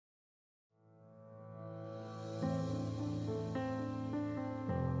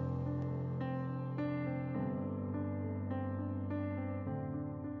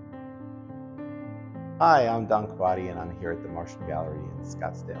Hi, I'm Don Quade, and I'm here at the Marshall Gallery in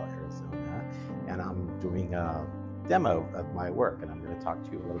Scottsdale, Arizona, and I'm doing a demo of my work, and I'm going to talk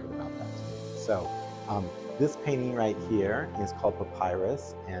to you a little bit about that today. This painting right here is called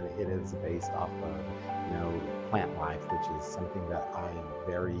Papyrus, and it is based off of, plant life, which is something that I'm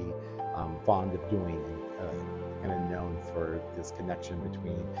very fond of doing, and kind of known for this connection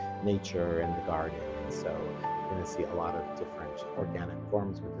between nature and the garden. And so you're going to see a lot of different organic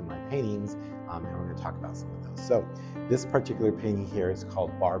forms within my paintings, and we're going to talk about some of those. So this particular painting here is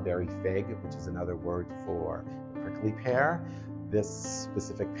called Barberry Fig, which is another word for prickly pear. This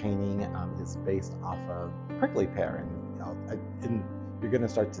specific painting is based off of prickly pear, and you're going to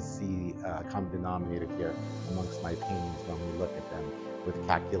start to see a common denominator here amongst my paintings when we look at them with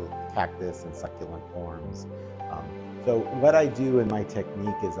cactus and succulent forms. So what I do in my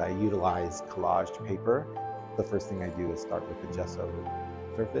technique is I utilize collaged paper. The first thing I do is start with the gesso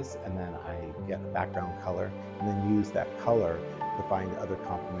surface, and then I get a background color, and then use that color to find other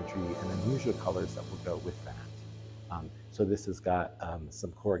complementary and unusual colors that will go with that. So this has got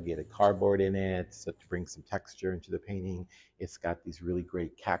some corrugated cardboard in it, so to bring some texture into the painting. It's got these really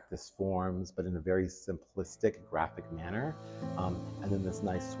great cactus forms, but in a very simplistic graphic manner. And then this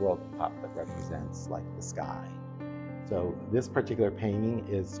nice swirl at the top that represents like the sky. So this particular painting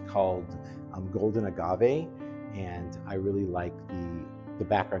is called Golden Agave, and I really like the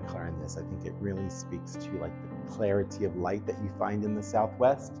background color in this. I think it really speaks to like the clarity of light that you find in the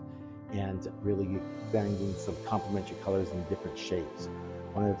Southwest, and really finding some complementary colors in different shapes.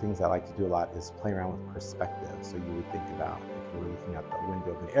 One of the things I like to do a lot is play around with perspective. So you would think about, if you were looking out the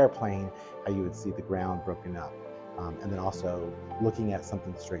window of an airplane, how you would see the ground broken up. And then also looking at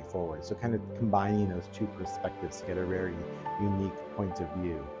something straightforward. So kind of combining those two perspectives to get a very unique point of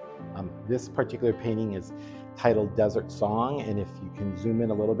view. This particular painting is titled Desert Song, and if you can zoom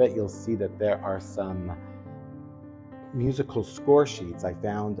in a little bit, you'll see that there are some musical score sheets. I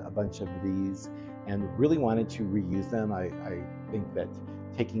found a bunch of these and really wanted to reuse them. I think that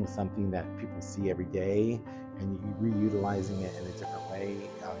taking something that people see every day and reutilizing it in a different way,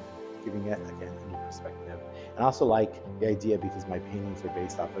 giving it, again, a new perspective. And I also like the idea, because my paintings are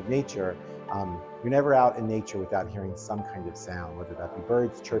based off of nature, you're never out in nature without hearing some kind of sound, whether that be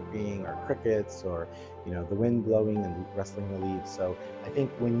birds chirping or crickets or the wind blowing and rustling the leaves. So I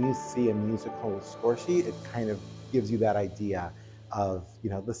think when you see a musical score sheet, it kind of gives you that idea of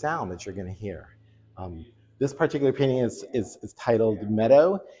the sound that you're going to hear. This particular painting is titled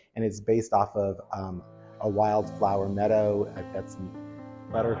Meadow, and it's based off of a wildflower meadow. I've got some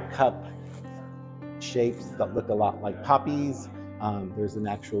buttercup shapes that look a lot like poppies. There's an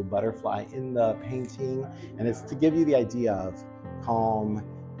actual butterfly in the painting, and it's to give you the idea of calm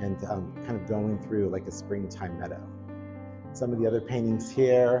and kind of going through like a springtime meadow. Some of the other paintings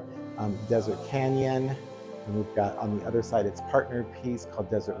here, Desert Canyon, and we've got on the other side its partner piece called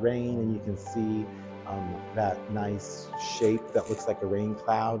Desert Rain, and you can see that nice shape that looks like a rain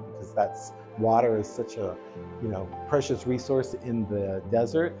cloud, because water is such a precious resource in the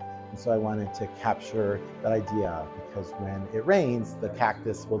desert. And so I wanted to capture that idea, because when it rains, the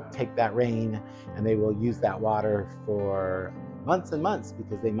cactus will take that rain and they will use that water for months and months,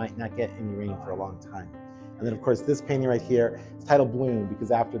 because they might not get any rain for a long time. And then of course this painting right here is titled Bloom,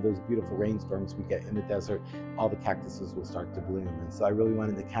 because after those beautiful rainstorms we get in the desert, all the cactuses will start to bloom. And so I really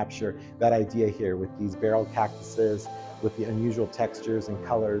wanted to capture that idea here with these barrel cactuses, with the unusual textures and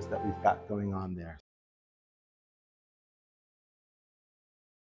colors that we've got going on there.